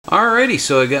Alrighty,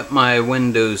 so I got my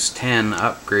Windows 10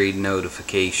 upgrade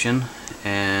notification,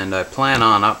 and I plan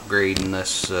on upgrading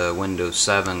this Windows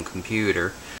 7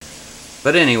 computer.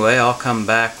 But anyway, I'll come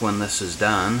back when this is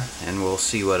done and we'll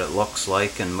see what it looks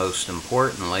like, and most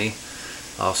importantly,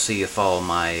 I'll see if all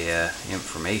my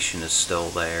information is still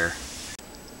there.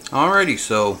 Alrighty,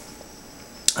 so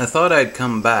I thought I'd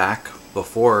come back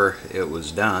before it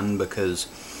was done because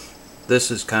this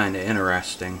is kind of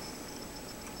interesting.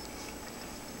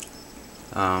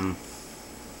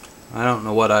 I don't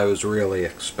know what I was really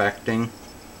expecting,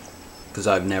 because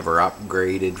I've never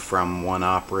upgraded from one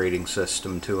operating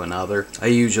system to another. I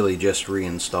usually just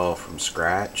reinstall from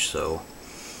scratch, so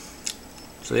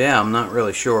yeah, I'm not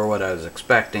really sure what I was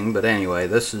expecting. But anyway,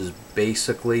 this is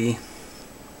basically,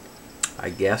 I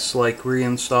guess, like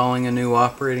reinstalling a new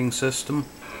operating system.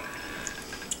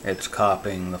 It's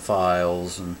copying the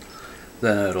files, and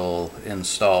then it'll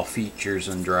install features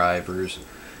and drivers,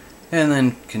 and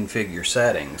then configure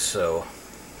settings. So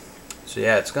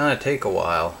yeah, it's gonna take a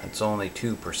while. It's only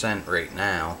 2% right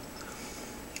now,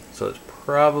 so it's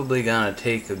probably gonna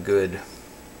take a good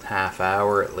half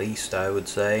hour at least, I would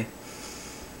say.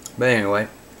 But anyway,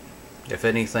 if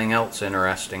anything else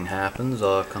interesting happens,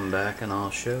 I'll come back and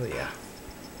I'll show you.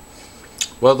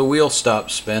 Well, the wheel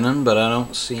stopped spinning, but I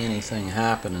don't see anything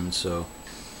happening, so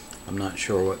I'm not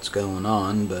sure what's going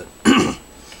on, but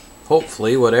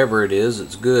hopefully whatever it is,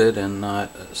 it's good and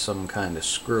not some kind of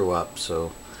screw up.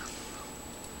 So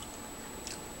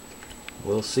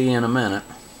we'll see in a minute.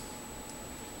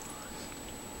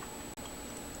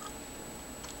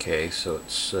 Okay, so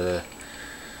it's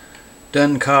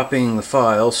done copying the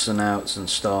files, so now it's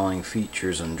installing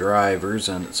features and drivers,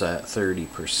 and it's at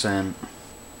 30%.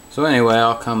 So anyway,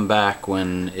 I'll come back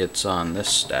when it's on this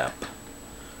step,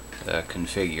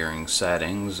 configuring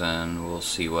settings, and we'll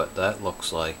see what that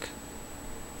looks like.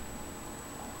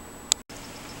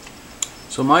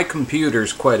 So my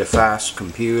computer's quite a fast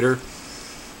computer,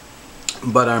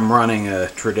 but I'm running a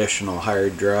traditional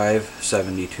hard drive,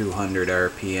 7200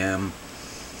 RPM,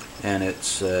 and it's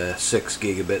 6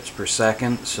 gigabits per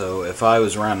second. So if I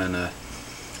was running a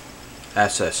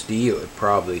SSD, it would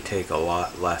probably take a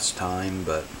lot less time,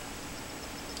 but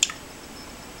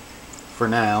for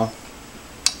now,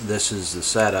 this is the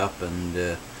setup,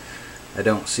 and I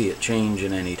don't see it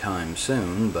changing anytime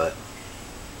soon, but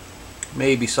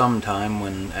maybe sometime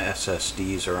when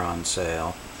SSDs are on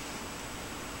sale.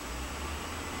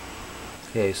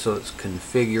 Okay, so it's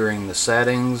configuring the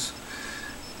settings,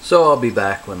 so I'll be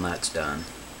back when that's done.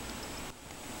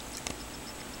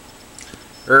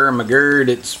 My gird,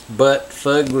 it's butt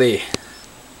fugly.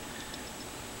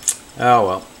 Oh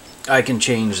well, I can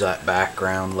change that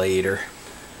background later.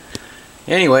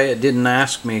 Anyway, it didn't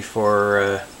ask me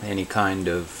for any kind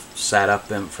of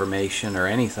setup information or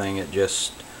anything. It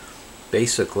just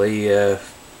basically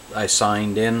I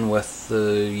signed in with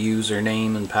the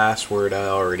username and password I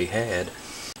already had.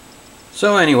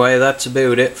 So anyway, that's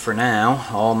about it for now.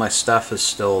 All my stuff is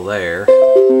still there.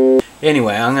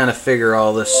 Anyway, I'm gonna figure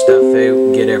all this stuff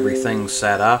out, get everything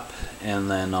set up, and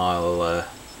then I'll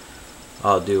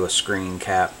do a screen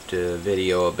capped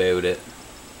video about it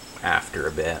after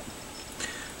a bit.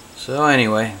 So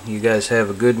anyway, you guys have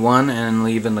a good one, and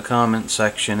leave in the comment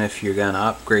section if you're gonna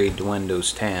upgrade to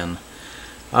Windows 10.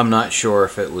 I'm not sure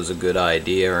if it was a good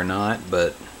idea or not,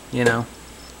 but you know,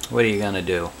 what are you gonna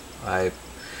do? I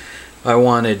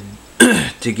wanted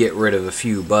to get rid of a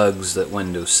few bugs that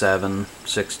Windows 7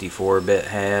 64-bit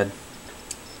had,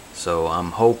 so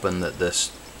I'm hoping that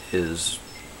this is,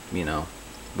 you know,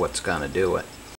 what's gonna do it.